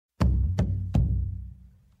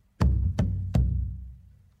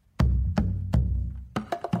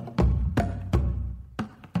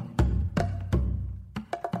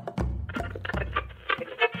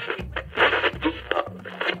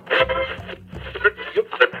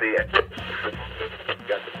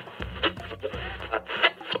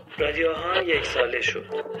الان 1 ساله شد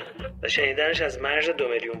و شنیدنش از مرز 2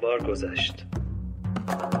 میلیون بار گذشت.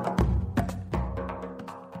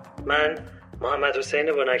 من محمد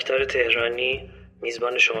حسین بنکتار تهرانی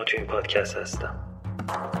میزبان شما تو این پادکست هستم.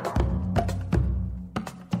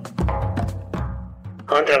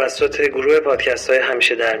 آن توسط گروه پادکست های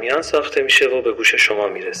همیشه در میان ساخته میشه و به گوش شما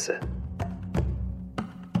میرسه.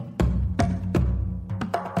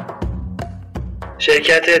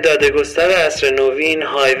 شرکت داده‌گستر عصر نوین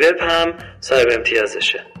های وب هم صاحب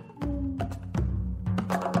امتیازشه.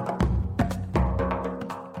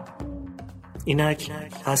 اینک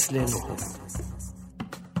فصل 9.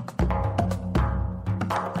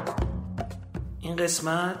 این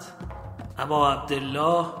قسمت ابا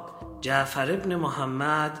عبدالله جعفر ابن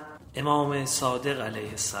محمد امام صادق علیه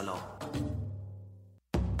السلام.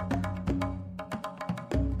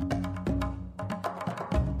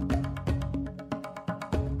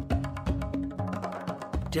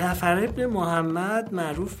 جعفر ابن محمد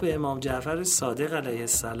معروف به امام جعفر صادق علیه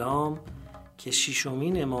السلام که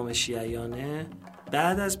 6مین امام شیعیانه،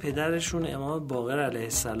 بعد از پدرشون امام باقر علیه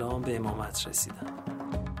السلام به امامت رسیدن.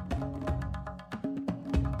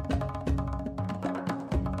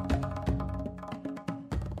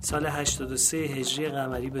 سال 83 هجری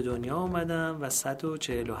قمری به دنیا اومدن و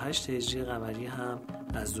 148 هجری قمری هم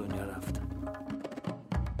از دنیا رفتن.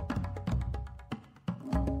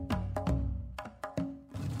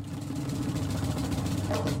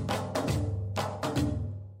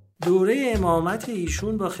 دوره امامت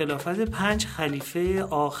ایشون با خلافت 5 خلیفه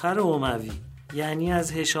آخر اموی، یعنی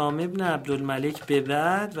از هشام ابن عبدالملک به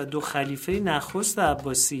بعد و 2 خلیفه نخست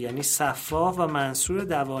عباسی یعنی صفاح و منصور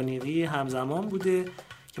دوانیقی همزمان بوده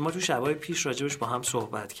که ما تو شبای پیش راجبش با هم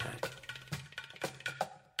صحبت کردیم.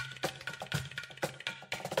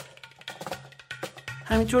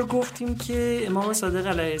 همینطور گفتیم که امام صادق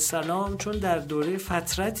علیه السلام چون در دوره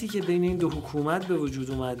فترتی که بین این 2 حکومت به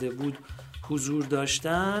وجود اومده بود حضور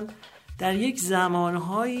داشتن، در یک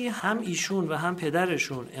زمانهایی هم ایشون و هم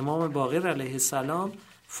پدرشون امام باقر علیه السلام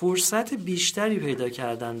فرصت بیشتری پیدا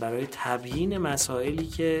کردن برای تبیین مسائلی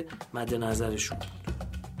که مد نظرشون بود.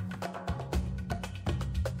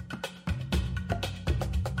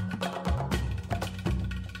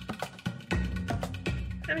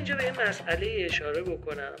 همینجا به یه مسئله اشاره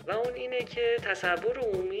بکنم و اون اینه که تصور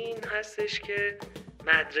عمومی این هستش که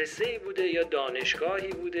مدرسه‌ای بوده یا دانشگاهی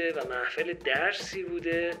بوده و محفل درسی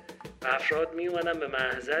بوده و افراد می اومدن به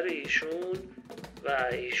محضر ایشون و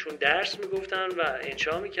ایشون درس میگفتن و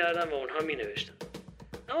انشا میکردن و اونها می نوشتن.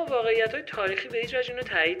 اما واقعیت‌های تاریخی به هیچ وجه اینو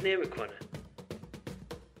تایید نمی‌کنه.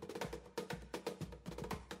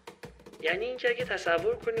 یعنی اینکه اگه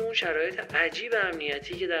تصور کنیم اون شرایط عجیب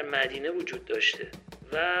امنیتی که در مدینه وجود داشته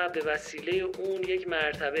و به وسیله اون یک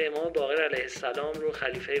مرتبه امام باقر علیه السلام رو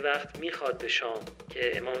خلیفه وقت میخواد به شام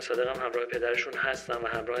که امام صادق هم همراه پدرشون هستن و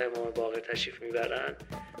همراه امام باقر تشریف میبرن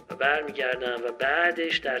و برمیگردن و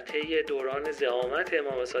بعدش در طی دوران زعامت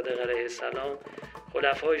امام صادق علیه السلام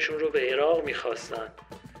خلفایشون رو به عراق میخواستن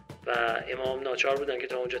و امام ناچار بودن که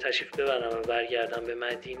تا اونجا تشریف ببرن و برگردن به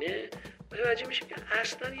مدینه، متوجه میشیم که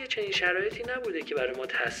اصلا یه چنین شرایطی نبوده که برای ما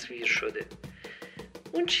تصویر شده.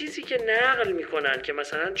 اون چیزی که نقل میکنن که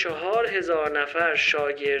مثلا 4000 نفر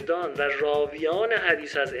شاگردان و راویان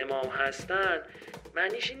حدیث از امام هستن،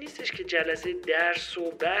 معنیش این نیستش که جلسه درس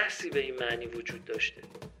و بحثی به این معنی وجود داشته،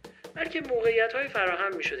 بلکه موقعیت‌های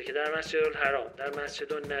فراهم میشده که در مسجد الحرام، در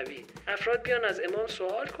مسجد النبی افراد بیان از امام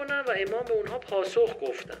سوال کنن و امام به اونها پاسخ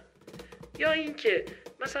گفتن. یا اینکه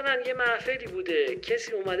مثلا یه محفلی بوده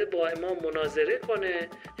کسی اومده با امام مناظره کنه،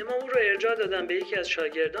 امام اون رو ارجاع دادن به یکی از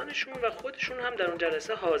شاگردانشون و خودشون هم در اون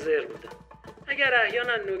جلسه حاضر بودن. اگر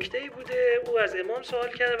احیانا نکته‌ای بوده او از امام سوال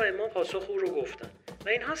کرده و امام پاسخ او رو گفتن و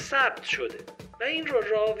اینها ثبت شده و این رو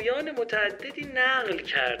راویان متعددی نقل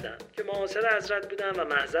کردن که معاصر حضرت بودن و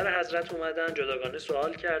محضر حضرت اومدن جداگانه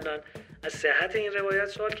سوال کردن، از صحت این روایت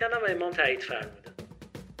سوال کردن و امام تایید فرمودن.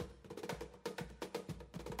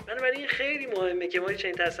 بنابراین این خیلی مهمه که ما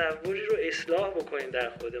چنین تصوری رو اصلاح بکنیم در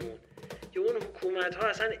خودمون که اون حکومت ها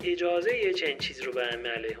اصلا اجازه یه چنین چیز رو به ائمه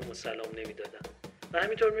علیهم السلام نمیدادن و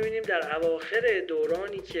همینطور میبینیم در اواخر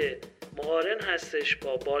دورانی که مقارن هستش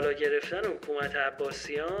با بالا گرفتن حکومت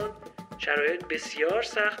عباسیان شرایط بسیار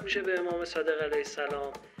سخت میشه به امام صادق علیه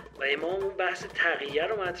السلام و امام اون بحث تقیه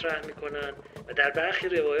رو مطرح میکنن و در برخی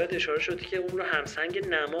روایات اشاره شده که اون رو همسنگ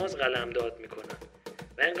نماز قلمداد میکنن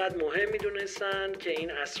و اینقدر مهم میدونستن که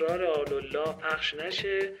این اسرار آل الله پخش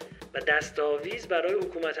نشه و دستاویز برای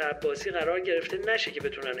حکومت عباسی قرار گرفته نشه که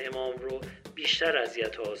بتونن امام رو بیشتر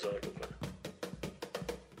اذیت و آزار بکنن.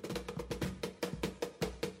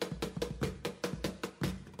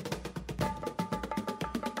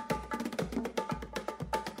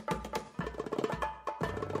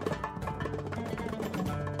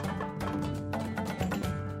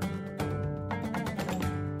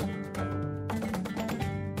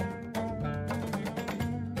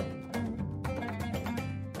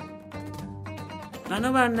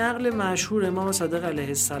 بنابر نقل مشهور امام صادق علیه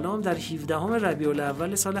السلام در 17 ربیع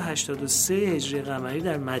الاول سال 83 هجری قمری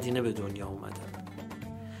در مدینه به دنیا اومدند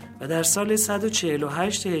و در سال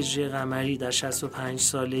 148 هجری قمری در 65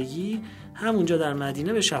 سالگی همونجا در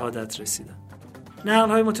مدینه به شهادت رسیدند.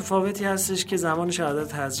 نقل‌های متفاوتی هستش که زمان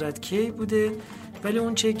شهادت حضرت کی بوده، ولی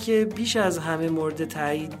اون چه که بیش از همه مورد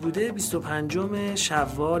تایید بوده 25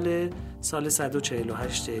 شوال سال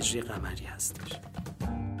 148 هجری قمری هستش.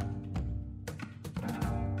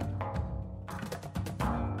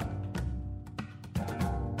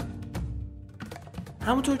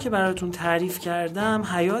 همونطور که براتون تعریف کردم،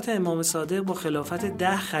 حیات امام صادق با خلافت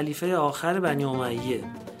 10 خلیفه آخر بنی امیه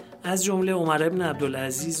از جمله عمر ابن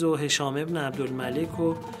عبدالعزیز و هشام ابن عبدالملک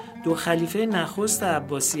و 2 خلیفه نخست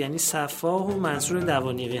عباسی یعنی صفاح و منصور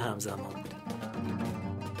دوانیقی همزمان بود.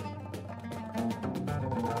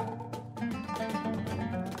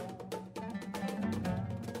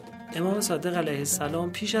 امام صادق علیه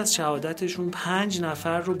السلام پیش از شهادتشون 5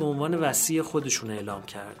 نفر رو به عنوان وصی خودشون اعلام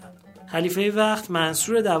کردن. خلیفه وقت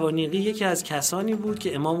منصور دوانیقی یکی از کسانی بود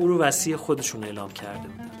که امام او رو وصی خودشون اعلام کرده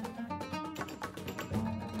بودن.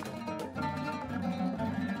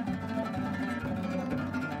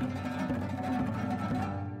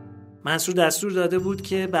 منصور دستور داده بود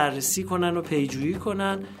که بررسی کنن و پیجویی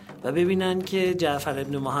کنن و ببینن که جعفر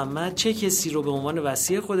ابن محمد چه کسی رو به عنوان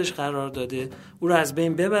وصی خودش قرار داده، او رو از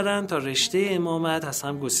بین ببرن تا رشته امامت از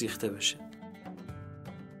هم گسیخته بشه.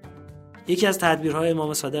 یکی از تدبیرهای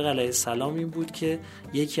امام صادق علیه السلام این بود که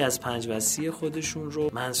یکی از 5 وصی خودشون رو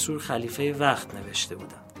منصور خلیفه وقت نوشته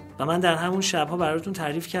بودن و من در همون شبها براتون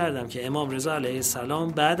تعریف کردم که امام رضا علیه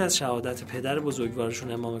السلام بعد از شهادت پدر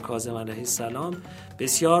بزرگوارشون امام کاظم علیه السلام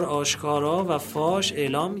بسیار آشکارا و فاش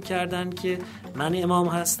اعلام می‌کردن که من امام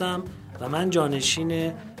هستم و من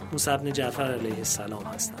جانشین موسی بن جعفر علیه السلام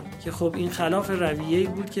هستم، که خب این خلاف رویه‌ای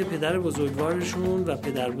بود که پدر بزرگوارشون و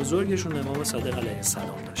پدر بزرگشون امام صادق علیه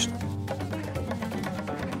السلام داشتن.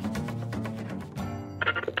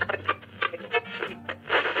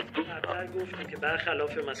 گفتیم که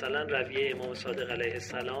برخلاف مثلا رویه امام صادق علیه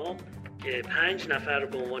السلام که 5 نفر رو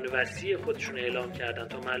به عنوان وصی خودشون اعلام کردن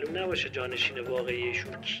تا معلوم نباشه جانشین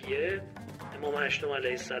واقعیشون کیه، امام هشتم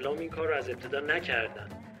علیه السلام این کار رو از ابتدا نکردن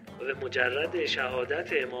و به مجرد شهادت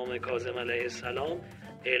امام کاظم علیه السلام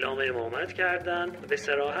اعلام امامت کردن و به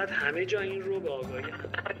صراحت همه جا این رو به آگاهی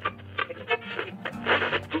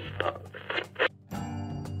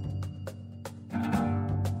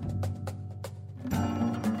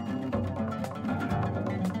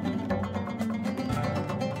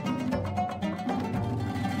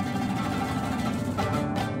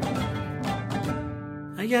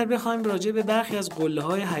اگر بخوایم راجع به برخی از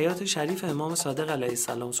قله‌های حیات شریف امام صادق علیه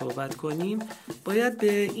السلام صحبت کنیم، باید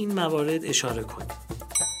به این موارد اشاره کنیم.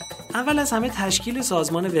 اول از همه تشکیل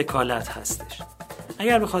سازمان وکالت هستش.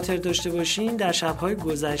 اگر به خاطر داشته باشین در شب‌های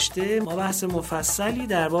گذشته ما بحث مفصلی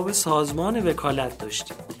در باب سازمان وکالت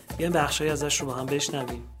داشتیم. بیایم بخشایی ازش رو با هم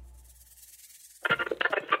بشنویم.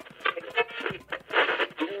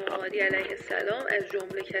 علیه السلام از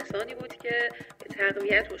جمله کسانی بود که به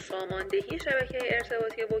تقویت و ساماندهی شبکه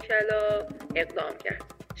ارتباطی وکلا اقدام کرد.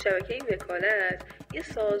 شبکه وکالت یک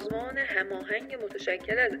سازمان هماهنگ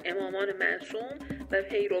متشکل از امامان معصوم و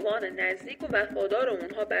پیروان نزدیک و وفادار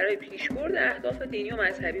اونها برای پیشبرد اهداف دینی و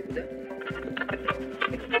مذهبی بوده.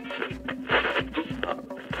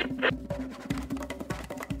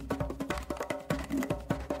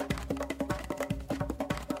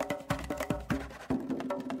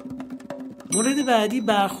 مورد بعدی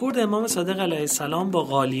برخورد امام صادق علیه السلام با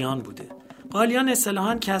قالیان بوده. قالیان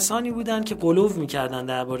اصطلاحاً کسانی بودند که غلو می‌کردند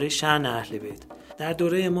درباره شأن اهل بیت. در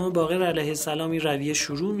دوره امام باقر علیه السلام این رویه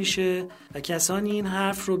شروع میشه و کسانی این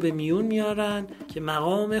حرف رو به میون میارن که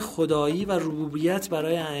مقام خدایی و ربوبیت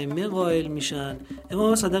برای ائمه قائل میشن.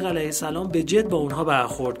 امام صادق علیه السلام به جد با اونها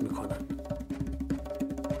برخورد میکنن.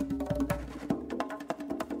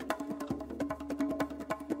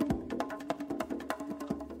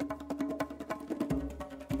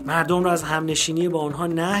 مردم رو از همنشینی با اونها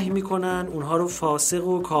نهی میکنن، اونها رو فاسق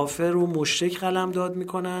و کافر و مشرک قلمداد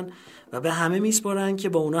میکنن و به همه میسپارن که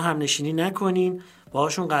با اونها همنشینی نکنین،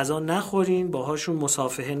 باهاشون غذا نخورین، باهاشون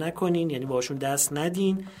مصافحه نکنین، یعنی باهاشون دست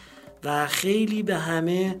ندین و خیلی به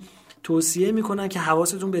همه توصیه میکنن که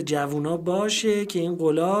حواستون به جوونا باشه که این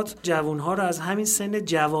غلات جوونها رو از همین سن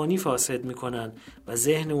جوانی فاسد میکنن و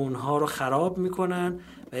ذهن اونها رو خراب میکنن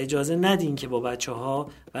و اجازه ندین که با بچه‌ها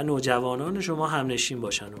و نوجوانان شما همنشین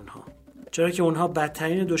باشن اونها، چرا که اونها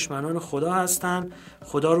بدترین دشمنان خدا هستن،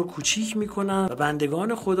 خدا رو کوچیک میکنن و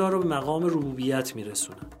بندگان خدا رو به مقام ربوبیت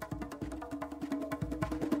میرسونن.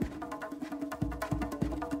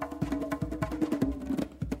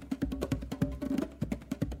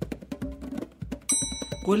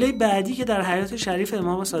 قله بعدی که در حیات شریف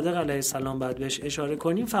امام صادق علیه السلام باید بهش اشاره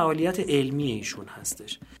کنیم فعالیت علمی ایشون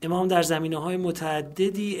هستش. امام در زمینه‌های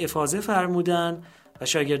متعددی افاضه فرمودن و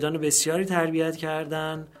شاگردان بسیاری تربیت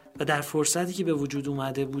کردن و در فرصتی که به وجود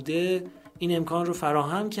اومده بوده این امکان رو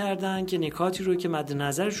فراهم کردن که نکاتی رو که مد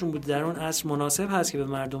نظرشون بود در اون عصر مناسب هست که به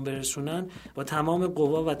مردم برسونن با تمام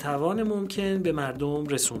قوا و توان ممکن به مردم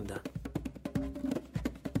رسوندن.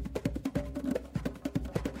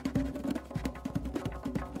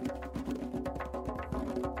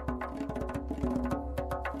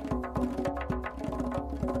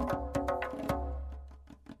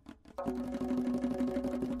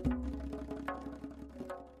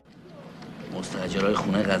 مستاجرای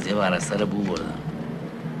خونه قضیه بر اثر بو بردن.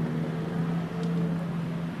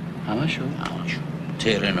 همشو؟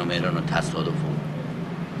 تهران و مهران و تصادف و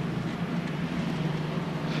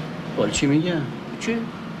بال چی میگن؟ چی؟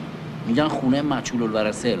 میگن خونه مجهول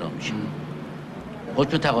الورثه اعلام میشه.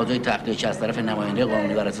 حکم تقاضای تخلیه که از طرف نماینده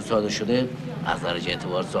قانونی ورثه صادر شده از درجه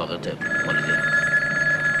اعتبار ساقطه. والده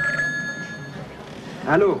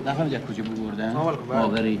الو نفهمیدی کجا بو بردن؟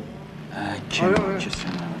 باقری چه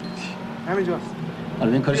همینجاست.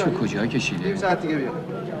 حالا این کارش به کجا کشیده؟ نیم ساعت دیگه بیا.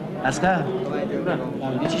 اسقر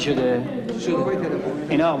چی شده؟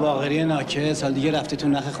 اینا باقری ناکه سال دیگه رفته تو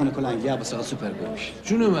نخ خونه کلنگی عباس آقا سوپر گوش.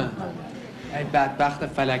 جون من این بدبخت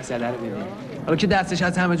فلک زده رو ببین. حالا که دستش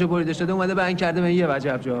از همه جا بریده شده اومده بند کرده به یه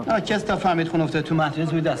وجب جا. کس تا فهمید خون افتاد تو مهدی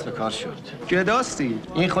زوی دست به کار شد. گداستی؟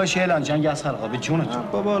 این خوش اعلان جنگ از خلقا به جون تو.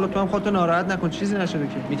 بابا حالا تو هم خودتو ناراحت نکن چیزی نشده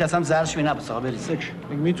که. میترسم زرش ببین عباس آقا بریزه.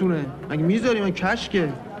 مگه میتونه؟ مگه میذاری من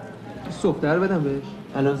کشکه؟ سوختر بدم بهش.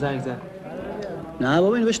 الان زنگ زد. نه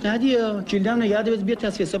بابا اینو بهش ندیا. کلیدم نگه دار بیا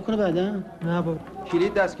تصفیه حساب کنه بعدا. نه بابا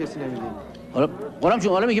کلید دست کسی نمیده. حالا قرام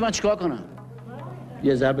جون حالا میگی من چیکار کنم؟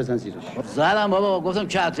 یه ضرب بزن زیرش. زدم بابا گفتم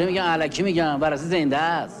کتره میگن الکی میگن ورثه زنده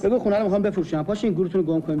است. بگو خونه رو میخوام بفروشم. پاش این گورتون رو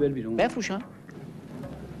گم کنین بر بیرون. بفروشم؟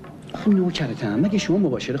 آخه نوکرتم. مگه شما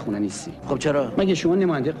مباشر خونه نیستی؟ خب چرا؟ مگه شما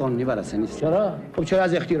نماینده قانونی ورثه نیستی؟ چرا؟ خب چرا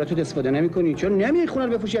از اختیاراتت استفاده نمی‌کنی؟ چرا نمیای خونه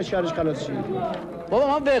رو بفروشی از شهرش خلاص شی؟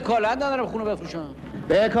 بابا من وکالت ندارم خونه بفروشم.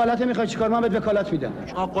 وکالت میخوای چیکار؟ من بهت وکالت میدم.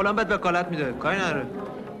 قولم بهت وکالت میده. کاری نداره.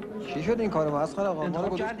 چی شد این کارو مسخره آقا؟ ما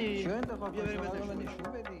رو کردی؟ چی انتخاب کردی؟ نشون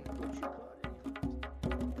بدی.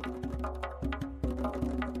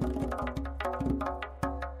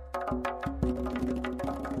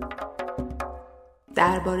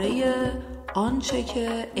 درباره آنچه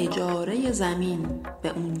که اجاره زمین به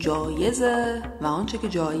اون جایزه و آنچه که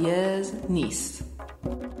جایز نیست.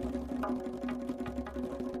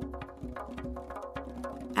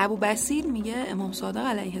 ابو بصیر میگه امام صادق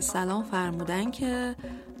علیه السلام فرمودن که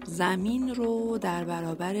زمین رو در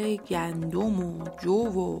برابر گندم و جو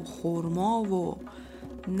و خرما و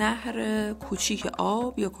نهر کوچیک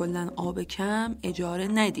آب یا کلاً آب کم اجاره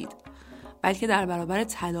ندید، بلکه در برابر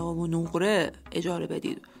طلا و نقره اجاره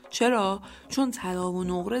بدید. چرا؟ چون طلا و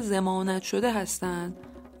نقره ضمانت شده هستند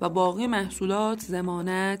و باقی محصولات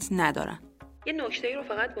ضمانت ندارن. یه نکته رو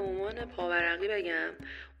فقط به عنوان پاورقی بگم،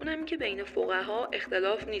 اونم این که بین فقها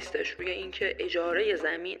اختلاف نیستش روی اینکه اجاره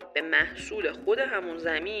زمین به محصول خود همون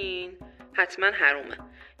زمین حتما حرومه.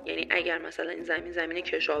 یعنی اگر مثلا این زمین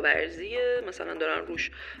کشاورزیه، مثلا دارن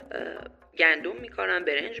روش گندم میکارن،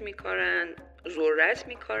 برنج میکارن، ذرت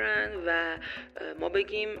میکارن و ما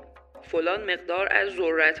بگیم فلان مقدار از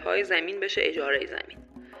ذرت‌های زمین بشه اجاره زمین،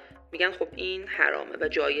 میگن خب این حرامه و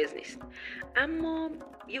جایز نیست. اما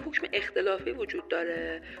یه حکم اختلافی وجود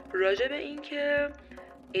داره راجع به این که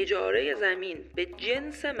اجاره زمین به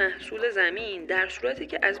جنس محصول زمین در صورتی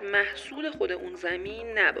که از محصول خود اون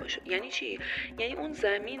زمین نباشه. یعنی چی؟ یعنی اون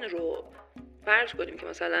زمین رو فرض کنیم که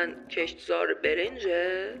مثلا کشتزار برنج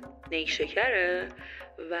نیشکره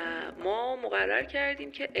و ما مقرر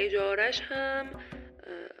کردیم که اجارش هم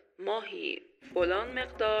ماهی فلان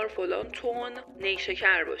مقدار فلان تن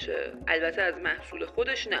نیشکر باشه، البته از محصول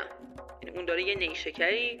خودش نه، یعنی اون داره یه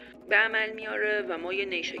نیشکری به عمل میاره و ما یه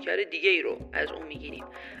نیشکر دیگه ای رو از اون میگیریم،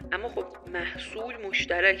 اما خب محصول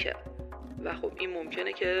مشترکه و خب این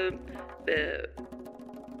ممکنه که به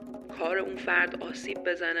کار اون فرد آسیب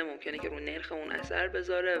بزنه، ممکنه که رو نرخ اون اثر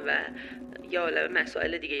بذاره و یا علاوه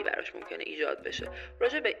مسائل دیگه ای براش ممکنه ایجاد بشه.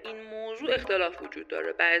 راجع به این موضوع اختلاف وجود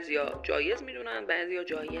داره، بعضیا جایز میدونن، بعضیا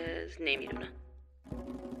جایز نمیدونن.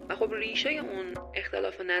 و خب ریشه اون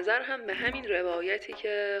اختلاف نظر هم به همین روایتی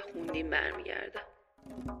که خوندیم برمیگرده.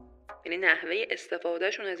 یعنی نحوه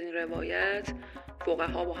استفادهشون از این روایت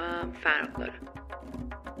فقها با هم فرق داره.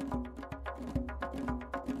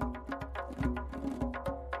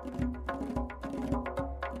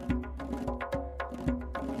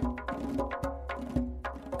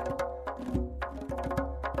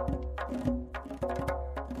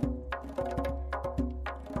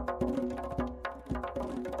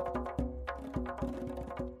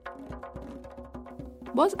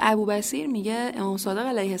 باز ابوبصیر میگه امام صادق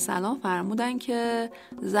علیه السلام فرمودن که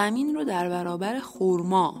زمین رو در برابر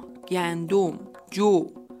خرما، گندم، جو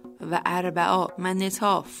و اربعا و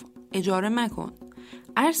نطاف اجاره مکن.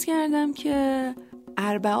 عرض کردم که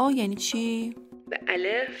اربعا یعنی چی؟ به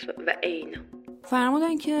الف و عین.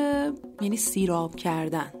 فرمودن که یعنی سیراب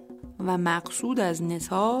کردن و مقصود از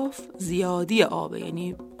نطاف زیادی آبه،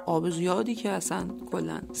 یعنی آب زیادی که اصلا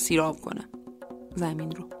کلا سیراب کنه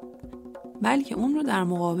زمین رو، بلکه اون رو در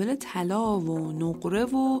مقابل طلا و نقره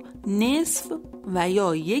و نصف و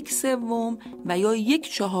یا 1/3 و یا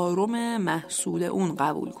 1/4 محصول اون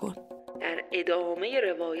قبول کن. در ادامه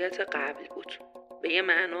روایت قبل بود، به یه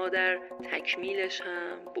معنا در تکمیلش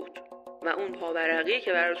هم بود و اون پاورقی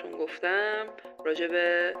که براتون گفتم راجع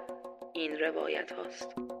به این روایت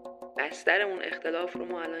هاست. بستر اون اختلاف رو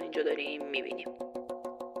ما الان اینجا داریم میبینیم.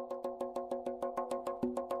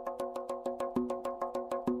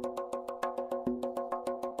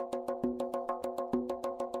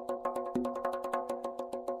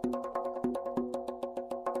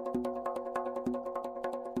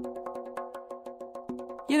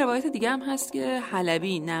 یه روایت دیگه هم هست که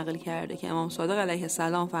حلبی نقل کرده که امام صادق علیه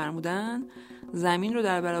السلام فرمودن زمین رو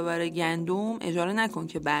در برابر گندم اجاره نکن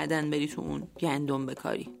که بعداً بری تو اون گندم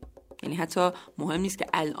بکاری. یعنی حتی مهم نیست که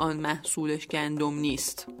الان محصولش گندم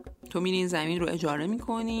نیست، تو میری این زمین رو اجاره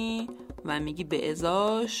میکنی و میگی به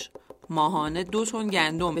ازاش ماهانه 2 تن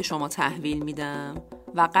گندم به شما تحویل میدم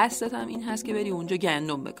و قصدت هم این هست که بری اونجا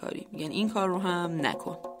گندم بکاری. یعنی این کار رو هم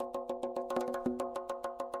نکن.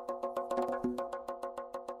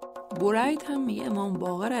 برایت هم میگه امام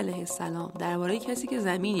باقر علیه السلام درباره کسی که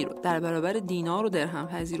زمینی رو در برابر دینار و درهم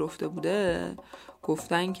پذیرفته بوده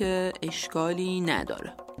گفتن که اشکالی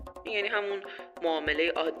نداره. یعنی همون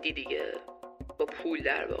معامله عادی دیگه، با پول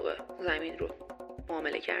در واقع زمین رو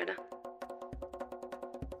معامله کردن.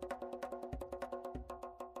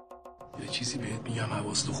 یه چیزی بهت میگم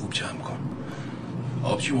حواستو خوب جمع کن.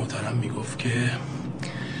 آبجی محترم میگفت که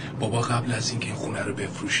بابا قبل از اینکه این خونه رو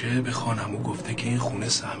بفروشه به خانمو گفته که این خونه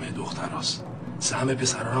سهم دختراست، سهم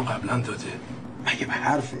پسرانم قبلا داده. مگه به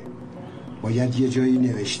حرفه؟ باید یه جایی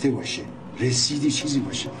نوشته باشه، رسیدی چیزی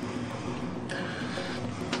باشه.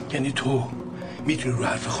 یعنی تو میتونی رو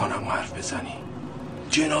حرف خانمو حرف بزنی؟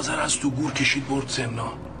 جنازه رو از تو گور کشید برد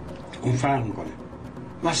سمنا. اون فرق میکنه،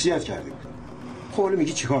 وصیت کرده بود. خب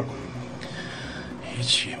میگی چیکار کنی؟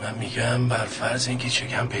 هیچی، من میگم بر فرض اینکه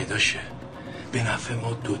چکم پیدا شه، به نفع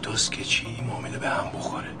ما دوتاست که چی معامله به هم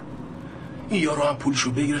بخوره. این یارو هم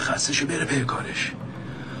پولشو بگیره خستشو بره پی کارش.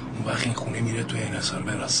 اون وقت این خونه میره توی انحصار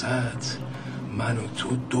وراثت، من و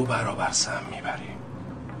تو 2 برابر سهم میبریم.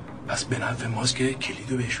 پس به نفع ماست که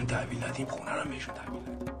کلیدو بهشون تحویل ندیم، خونه رو بهشون تحویل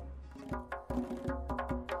ندیم.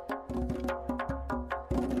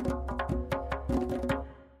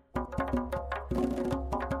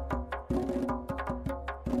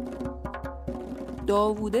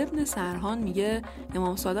 داوود ابن سرحان میگه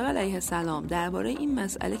امام صادق علیه السلام درباره این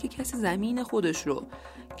مسئله که کسی زمین خودش رو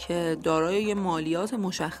که دارای مالیات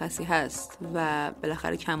مشخصی هست و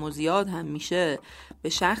بالاخره کم و زیاد هم میشه به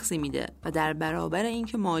شخصی میده و در برابر این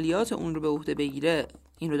که مالیات اون رو به عهده بگیره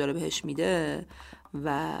این رو داره بهش میده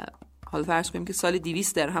و حالا فرض کنیم که سالی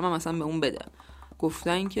 200 درهم هم مثلا به اون بده،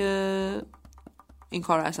 گفتن که این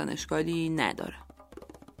کار اصلا اشکالی نداره.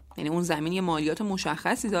 یعنی اون زمین یه مالیات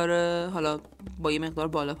مشخصی داره، حالا با یه مقدار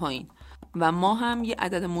بالا پایین، و ما هم یه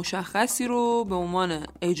عدد مشخصی رو به عنوان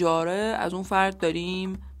اجاره از اون فرد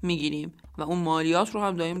داریم میگیریم و اون مالیات رو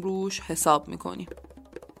هم داریم روش حساب میکنیم.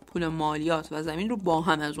 پول مالیات و زمین رو با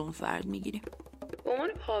هم از اون فرد میگیریم. به عنوان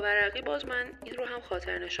پاورقی باز من این رو هم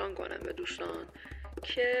خاطر نشان کنم به دوستان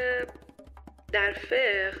که در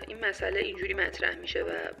فقه این مسئله اینجوری مطرح میشه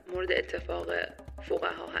و مورد اتفاق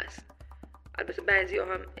فقها هست. البته بعضی ها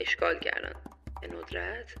هم اشکال کردن به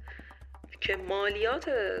ندرت که مالیات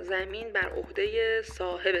زمین بر عهده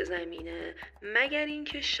صاحب زمینه مگر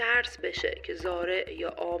اینکه شرط بشه که زارع یا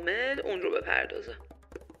عامل اون رو بپردازه.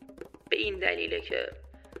 به این دلیله که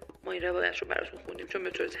ما این روایت رو براتون خوندیم، چون به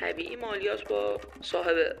طور طبیعی مالیات با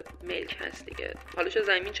صاحب ملک هست دیگه، حالا چه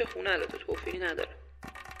زمین چه خونه البته توفیری نداره.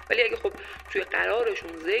 ولی اگه خب توی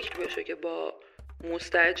قرارشون ذکر بشه که با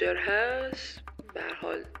مستاجر هست، به هر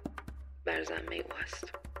حال بر ذمه او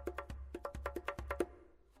هست.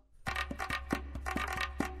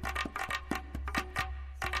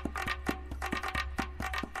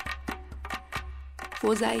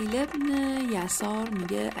 فضیل ابن یسار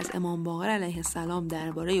میگه از امام باقر علیه السلام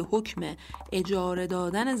درباره حکم اجاره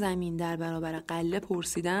دادن زمین در برابر قله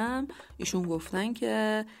پرسیدم. ایشون گفتن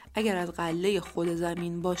که اگر از قله خود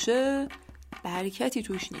زمین باشه برکتی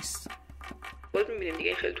توش نیست. باز میبینیم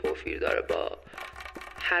دیگه خیلی توفیر داره با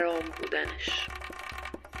حرام بودنش.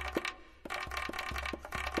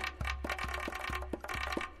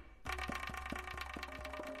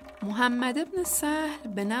 محمد ابن سهل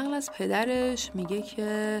به نقل از پدرش میگه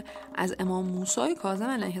که از امام موسی کاظم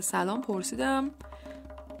علیه السلام پرسیدم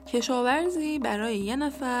کشاورزی برای یه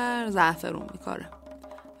نفر زعفرون میکاره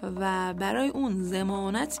و برای اون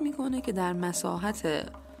ضمانت میکنه که در مساحت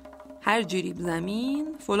هر جریب زمین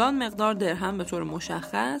فلان مقدار درهم به طور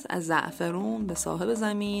مشخص از زعفرون به صاحب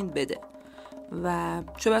زمین بده و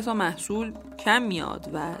چه بسا محصول کم میاد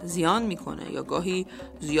و زیان میکنه یا گاهی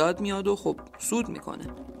زیاد میاد و خب سود میکنه.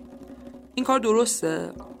 این کار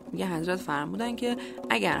درسته؟ میگه حضرت فرمودن که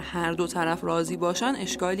اگر هر دو طرف راضی باشن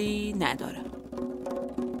اشکالی نداره.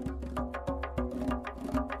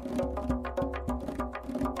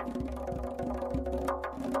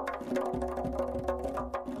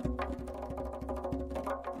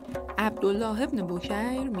 عبدالله ابن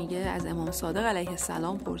بکیر میگه از امام صادق علیه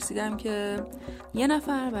السلام پرسیدم که یه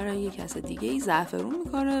نفر برای یک کس دیگه زعفرون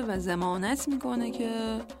میکاره و ضمانت میکنه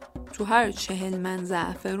که تو هر 40 من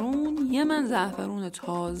زعفرون 1 من زعفرون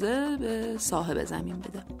تازه به صاحب زمین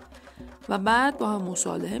بده و بعد با هم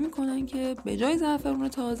مصالحه میکنن که به جای زعفرون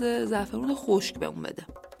تازه زعفرون خشک به اون بده،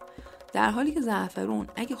 در حالی که زعفرون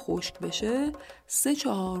اگه خشک بشه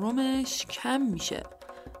 3/4 کم میشه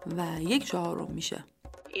و 1/4 میشه.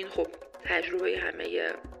 این خب تجربه همه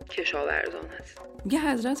کشاورزان هست. میگه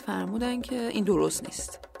حضرت فرمودن که این درست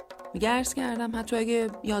نیست. میگه عرض کردم حتی اگه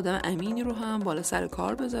یه آدم امینی رو هم بالا سر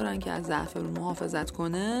کار بذارن که از زعفرون محافظت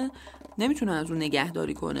کنه، نمیتونه از اون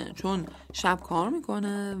نگهداری کنه چون شب کار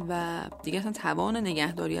میکنه و دیگه اصلا توان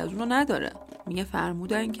نگهداری از اون رو نداره. میگه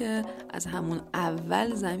فرمودن که از همون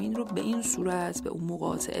اول زمین رو به این صورت به اون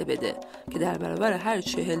مقاطعه بده که در برابر هر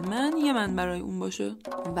 40 من 1 من برای اون باشه،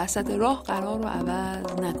 وسط راه قرار رو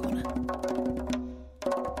عوض نکنه.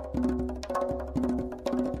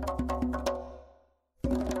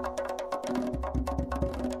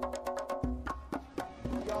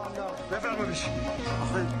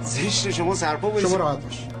 زشت شما سرپا باشید. شما راحت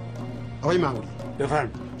باش. آقای مأموری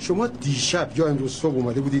بفرم. شما دیشب یا امروز صبح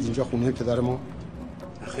اومده بودید اینجا خونه پدر ما؟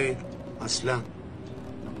 نخیر اصلا.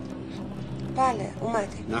 بله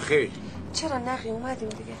اومدیم. نخیر. چرا نخی اومدیم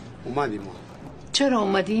دیگه؟ اومدیم ما. چرا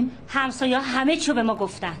اومدیم؟ همسایه همه چیو به ما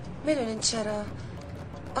گفتن. میدونین چرا؟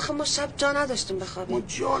 آخه ما شب جا نداشتیم بخوابیم. ما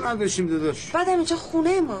جا نداشتیم داداش. بعدم اینجا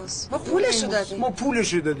خونه ماست. ما پولشو دادیم. ما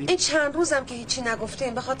پولشو دادیم. این چند روزم که هیچی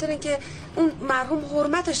نگفتیم به خاطر اینکه اون مرحوم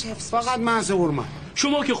حرمتش حفظ بشه. فقط محض حرمت.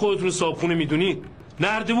 شما که خودتون صابخونه میدونید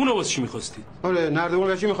نردبون رو واسه چی می‌خواستید؟ آره نردبون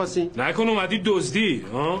واسه چی می‌خواستین؟ نکن اومدی دزدی،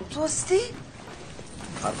 ها؟ دزدی؟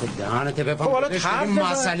 حرف دهنت بفهم. خب حالا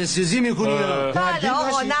مسئله سازی می‌کنی. بله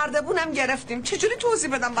آقا نردبونم گرفتیم. چجوری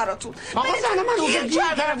توضیح بدم براتون؟ آقا زن من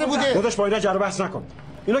گیر کرده بوده. داداش با اینا جر بحث نکن.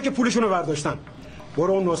 اینا که پولشون رو برداشتن.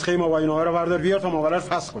 برو اون نسخه ما و اینها رو بردار بیار تا ماوره رو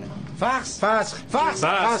فسخ کنیم.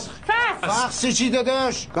 فسخ چی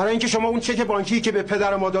داداش؟ برای اینکه شما اون چک بانکی که به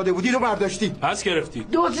پدر ما داده بودید رو برداشتید. پس گرفتید.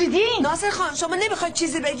 دزدیدین. ناصر خان شما نمیخواید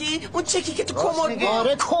چیزی بگی؟ اون چکی که تو کمد بود.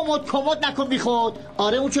 آره کمد نکن بیخود.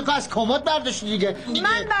 آره اون چک از کمد برداشتی دیگه. من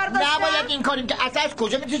برداشتم. نباید این کاریم که از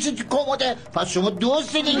کجا میتونی تو کمده؟ پس شما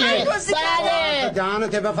دزدی دیگه. بله.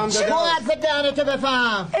 دهنت بفهم داداش. چه حرف دهنت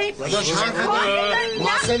بفهم؟ داداش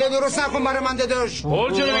مسئله درست نکن برای من داداش.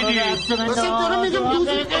 قول چرا میدی؟ واسه دارم میگم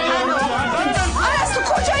دوزی. آرش تو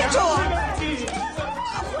کجایی تو؟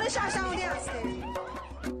 خونه شهرشهانی هستی.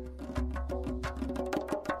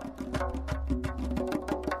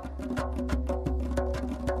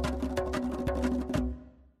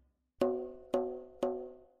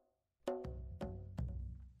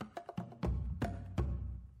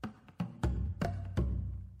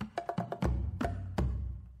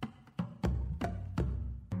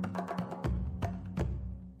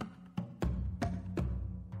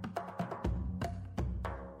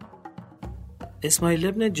 اسماعیل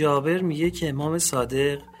ابن جابر میگه که امام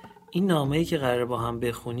صادق این نامه‌ای که قراره با هم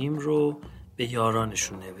بخونیم رو به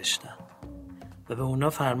یارانشون نوشتن و به اونا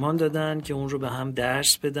فرمان دادن که اون رو به هم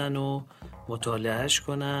درس بدن و مطالعهش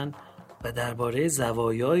کنن و درباره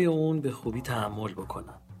زوایای اون به خوبی تأمل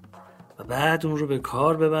بکنن و بعد اون رو به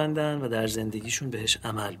کار ببندن و در زندگیشون بهش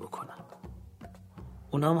عمل بکنن.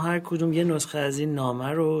 اونا هم هر کدوم یه نسخه از این نامه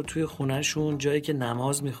رو توی خونهشون جایی که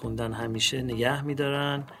نماز میخوندن همیشه نگه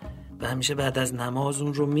میدارن و همیشه بعد از نماز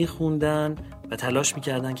اون رو میخوندن و تلاش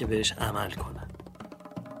میکردن که بهش عمل کنن.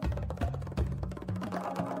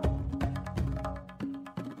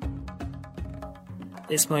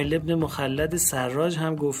 اسماعیل ابن مخلد سراج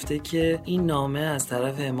هم گفته که این نامه از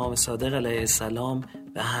طرف امام صادق علیه السلام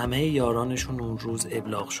به همه یارانشون اون روز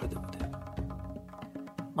ابلاغ شده بوده.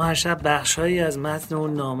 ما هر شب بخشایی از متن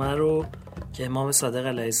اون نامه رو که امام صادق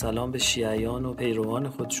علیه السلام به شیعیان و پیروان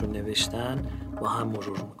خودشون نوشتن با هم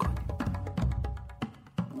مرور میکنیم.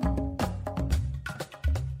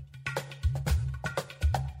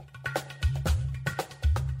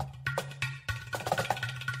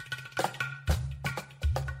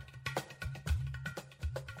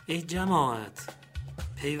 ای جماعت،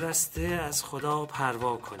 پیوسته از خدا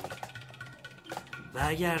پروا کنید و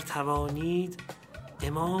اگر توانید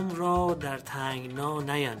امام را در تنگنا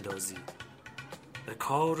نیندازید و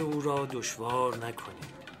کار او را دشوار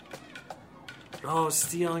نکنید.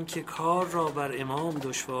 راستی آن که کار را بر امام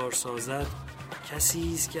دشوار سازد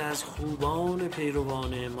کسی است که از خوبان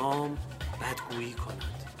پیروان امام بدگویی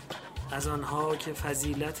کند، از آنها که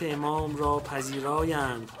فضیلت امام را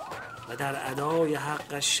پذیرایند و در ادای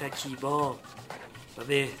حقش شکیبا و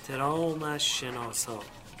به احترامش شناسا.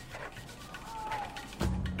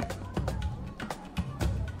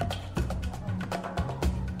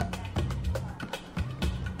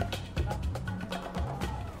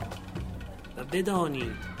 و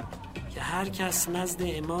بدانید که هر کس نزد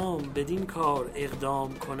امام بدین کار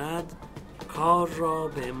اقدام کند کار را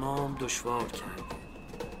به امام دشوار کرده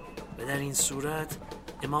و در این صورت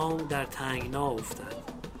امام در تنگنا افتد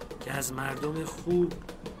که از مردم خوب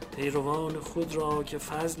پیروان خود را که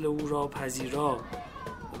فضل او را پذیرا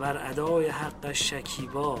و بر ادای حقش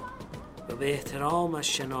شکیبا و به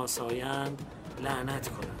احترامش شناسایند لعنت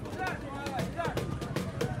کنند.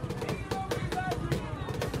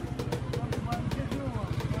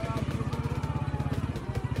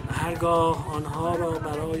 هرگاه آنها را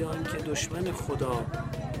برای آن که دشمن خدا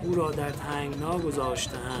او را در تنگنا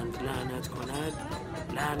گذاشته‌اند لعنت کند،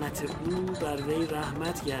 لعنت او بر وی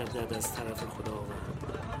رحمت گردد از طرف خداوند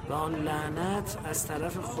و آن لعنت از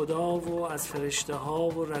طرف خدا و از فرشته ها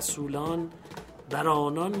و رسولان بر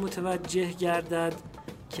آنان متوجه گردد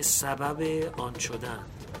که سبب آن شدند.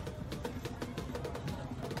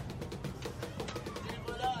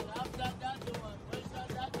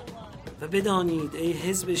 و بدانید ای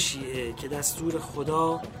حزب شیعه که دستور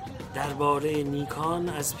خدا درباره نیکان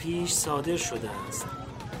از پیش صادر شده است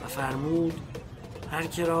و فرمود هر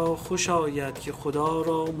که را خوش آید که خدا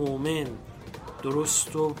را مؤمن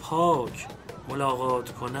درست و پاک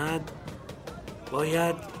ملاقات کند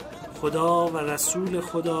باید خدا و رسول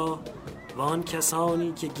خدا و آن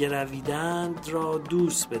کسانی که گرویدند را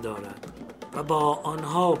دوست بدارد و با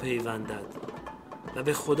آنها پیوندد و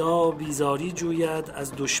به خدا بیزاری جوید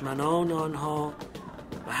از دشمنان آنها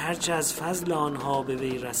و هرچه از فضل آنها به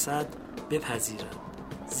وی رسد بپذیرد،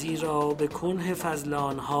 زیرا به کنه فضل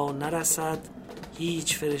آنها نرسد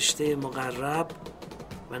هیچ فرشته مقرب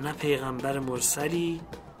و نه پیغمبر مرسلی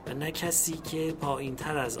و نه کسی که پایین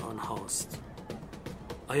تر از آنهاست.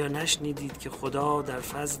 آیا نشنیدید که خدا در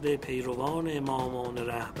فضل پیروان امامان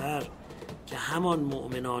رهبر که همان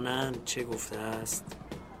مؤمنانند چه گفته است؟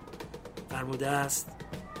 فرموده است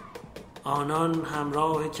آنان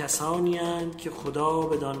همراه کسانی اند که خدا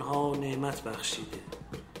بدانها نعمت بخشیده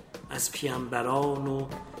از پیامبران و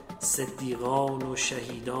صدیقان و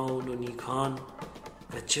شهیدان و نیکان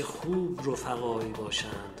و چه خوب رفقایی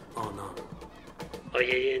باشند آنان.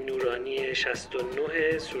 آیه نورانی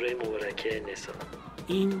 69 سوره مبارکه نساء.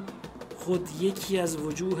 این خود یکی از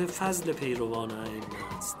وجوه فضل پیروان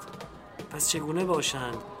ائمه است. پس چگونه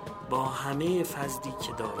باشند با همه فضلی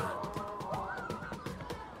که دارند؟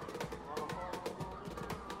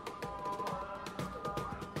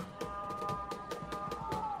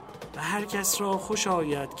 و هر کس را خوش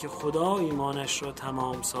آید که خدا ایمانش را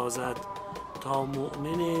تمام سازد تا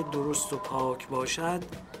مؤمن درست و پاک باشد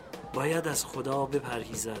باید از خدا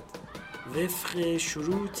بپرهیزد وفق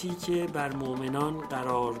شروطی که بر مؤمنان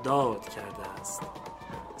قرارداد کرده است،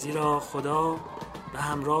 زیرا خدا به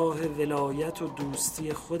همراه ولایت و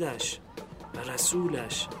دوستی خودش و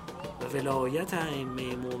رسولش و ولایت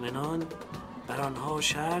ائمه مؤمنان بر آنها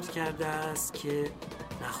شرط کرده است که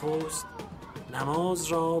نخست نماز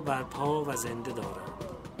را برپا و زنده دارند،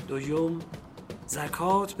 دوم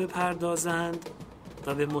زکات بپردازند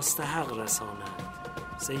و به مستحق رسانند،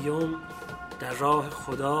 سوم در راه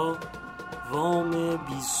خدا وام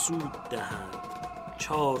بی سود دهند،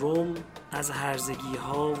 چهارم از هرزگی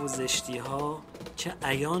ها و زشتی ها چه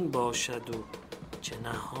عیان باشد و چه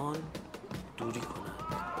نهان دوری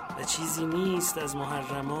کنند و چیزی نیست از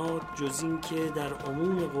محرمات جز این که در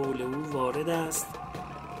عموم قول او وارد است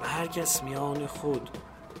و هر کس میان خود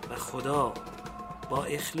و خدا با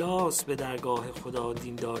اخلاص به درگاه خدا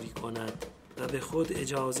دینداری کند و به خود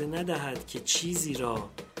اجازه ندهد که چیزی را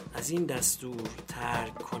از این دستور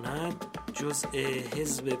ترک کند جزء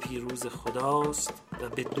حزب پیروز خداست و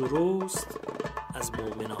به درست از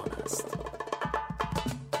مؤمنان است.